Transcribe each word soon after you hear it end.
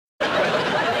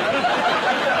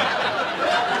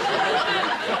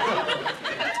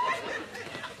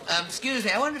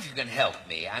Excuse me, I wonder if you can help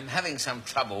me. I'm having some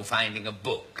trouble finding a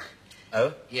book.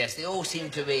 Oh? Yes, they all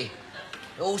seem to be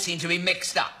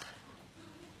mixed up.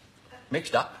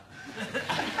 Mixed up?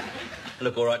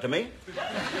 Look all right to me.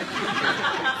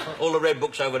 All the red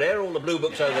books over there, all the blue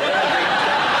books over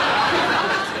there.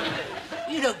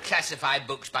 You don't classify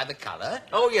books by the colour.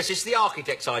 Oh, yes, it's the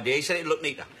architect's idea. He said it'd look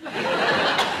neater.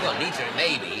 Well, neater it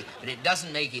may be, but it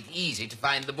doesn't make it easy to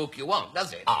find the book you want,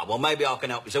 does it? Ah, well, maybe I can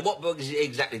help you. So what book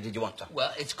exactly did you want, sir?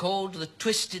 Well, it's called The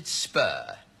Twisted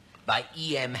Spur by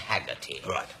E.M. Haggerty.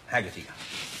 Right, Haggerty.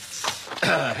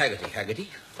 Haggerty.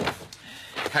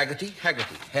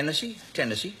 Hennessy,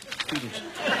 Tennessee. Hennessy,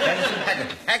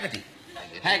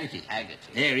 Haggerty.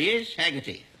 There he is,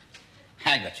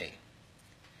 Haggerty.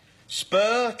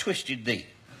 Spur twisted thee.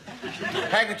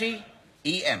 Haggerty,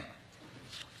 E.M.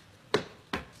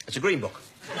 It's a green book.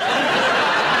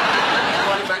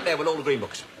 Right back there with all the green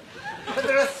books. But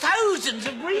there are thousands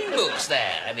of green books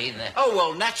there. I mean... Oh,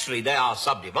 well, naturally, they are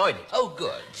subdivided. Oh,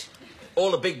 good.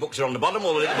 All the big books are on the bottom,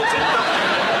 all the little books on the top.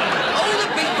 Oh,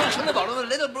 the big books on the bottom, the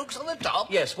little books on the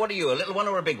top? Yes, what are you, a little one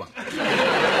or a big one? Well,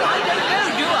 I don't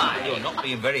know, do I? You're not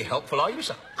being very helpful, are you,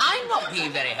 sir? I'm not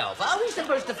being very helpful. How are we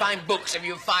supposed to find books if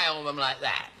you file them like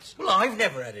that? Well, I've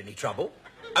never had any trouble.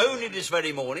 Only this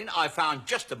very morning, I found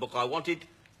just the book I wanted,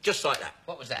 just like that.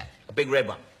 What was that? A big red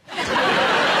one. Look,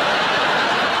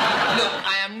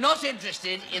 I am not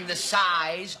interested in the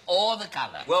size or the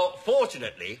colour. Well,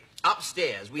 fortunately,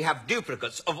 upstairs we have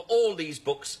duplicates of all these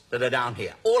books that are down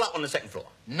here, all up on the second floor.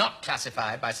 Not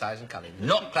classified by size and colour.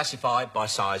 Not classified by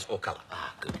size or colour.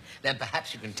 Ah, good. Then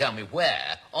perhaps you can tell me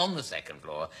where, on the second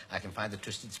floor, I can find the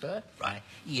Twisted Spur by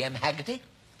E.M. Haggerty.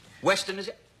 Western, is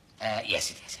it?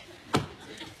 Yes, it is.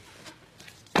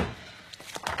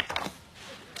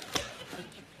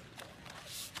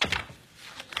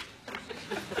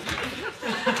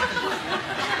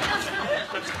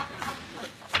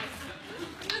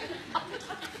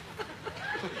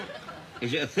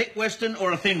 Is it a thick Western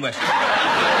or a thin Western? Well,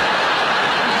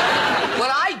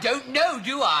 I don't know,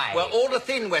 do I? Well, all the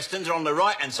thin Westerns are on the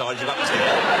right-hand side as you go upstairs,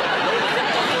 and all the thick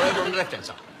ones are over on the left-hand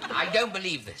side. I don't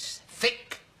believe this.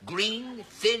 Thick, green,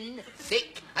 thin,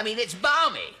 thick. I mean, it's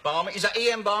balmy. Balmy? Is that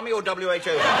E.M. Balmy or WHO?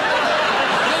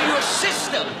 No, your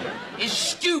system is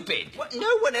stupid. What?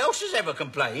 No one else has ever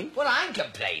complained. Well, I'm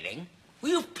complaining. Will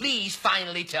you please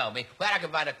finally tell me where I can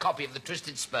find a copy of The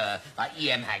Twisted Spur by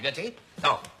E.M. Haggerty?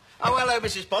 Oh, hello,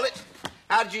 Mrs. Pollitt.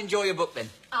 How did you enjoy your book, then?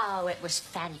 Oh, it was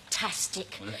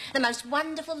fantastic. The most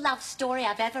wonderful love story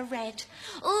I've ever read.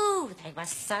 Oh, they were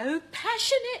so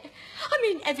passionate. I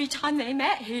mean, every time they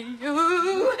met, he,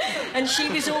 ooh, and she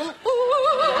was all,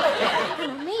 ooh.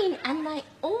 And they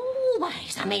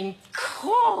always,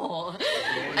 cool.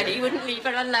 And he wouldn't leave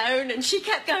her alone, and she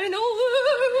kept going,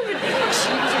 ooh. And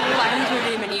she was all over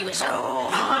him, and he was,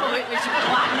 oh, it was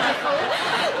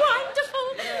wonderful.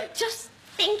 Just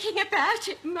thinking about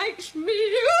it makes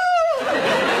me...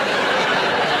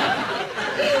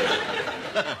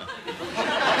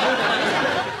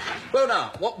 Well,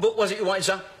 now, what book was it you wanted,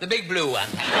 sir? The big blue one.